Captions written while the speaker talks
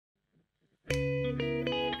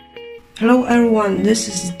Hello everyone, this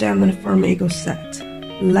is Damon from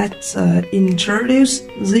EagleSet. Let's introduce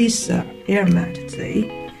this air mat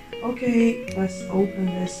today. Okay, let's open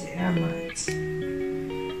this air mat.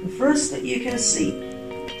 The first you can see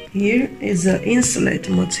here is the insulate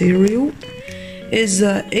material. Is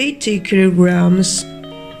 80 kilograms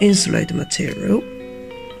insulate material.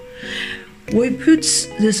 We put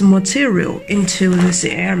this material into this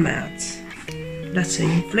air mat. Let's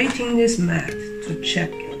inflating this mat to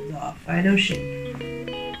check the final shape.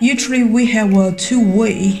 Usually we have a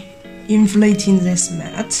two-way inflating this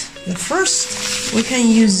mat. The first, we can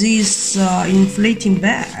use this inflating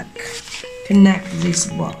bag, connect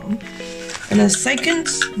this one. And the second,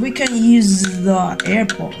 we can use the air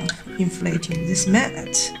pump inflating this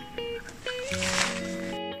mat.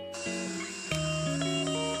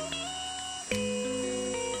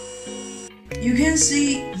 You can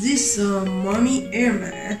see this mommy air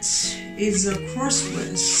mat is a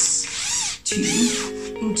crossways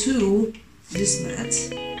tube into this mat.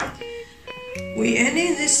 We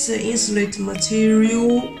added this insulate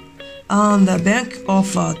material on the back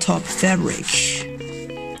of top fabric,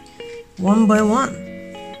 one by one.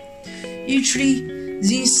 Usually,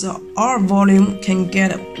 this R volume can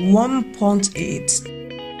get 1.8.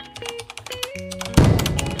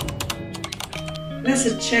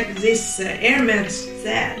 Let's check this air mat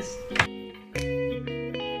size.